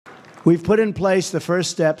We've put in place the first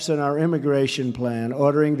steps in our immigration plan,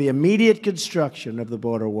 ordering the immediate construction of the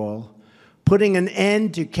border wall, putting an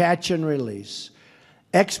end to catch and release,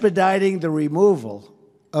 expediting the removal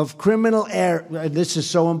of criminal this is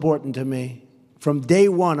so important to me. From day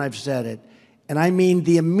one, I've said it, and I mean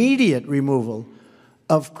the immediate removal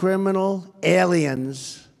of criminal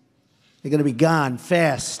aliens. They're going to be gone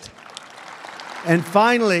fast. And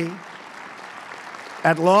finally,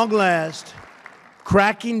 at long last,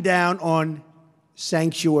 cracking down on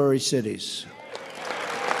sanctuary cities.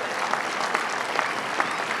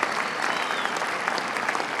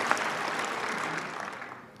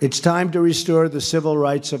 It's time to restore the civil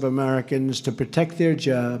rights of Americans, to protect their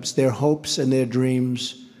jobs, their hopes, and their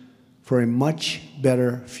dreams for a much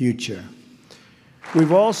better future.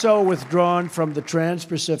 We've also withdrawn from the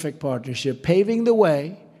Trans-Pacific Partnership, paving the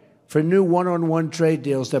way for new one-on-one trade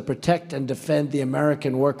deals that protect and defend the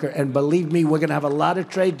American worker. And believe me, we're going to have a lot of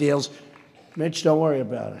trade deals. Mitch, don't worry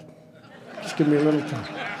about it. Just give me a little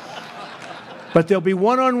time. But there'll be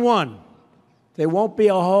one-on-one. There won't be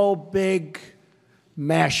a whole big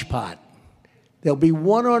mash pot. There'll be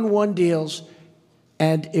one-on-one deals.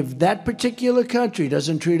 And if that particular country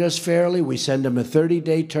doesn't treat us fairly, we send them a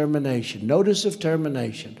 30-day termination, notice of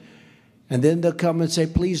termination. And then they'll come and say,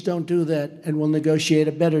 please don't do that, and we'll negotiate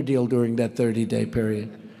a better deal during that 30-day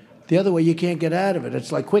period. The other way, you can't get out of it.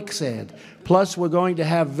 It's like quicksand. Plus, we're going to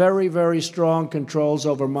have very, very strong controls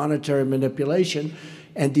over monetary manipulation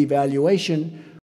and devaluation.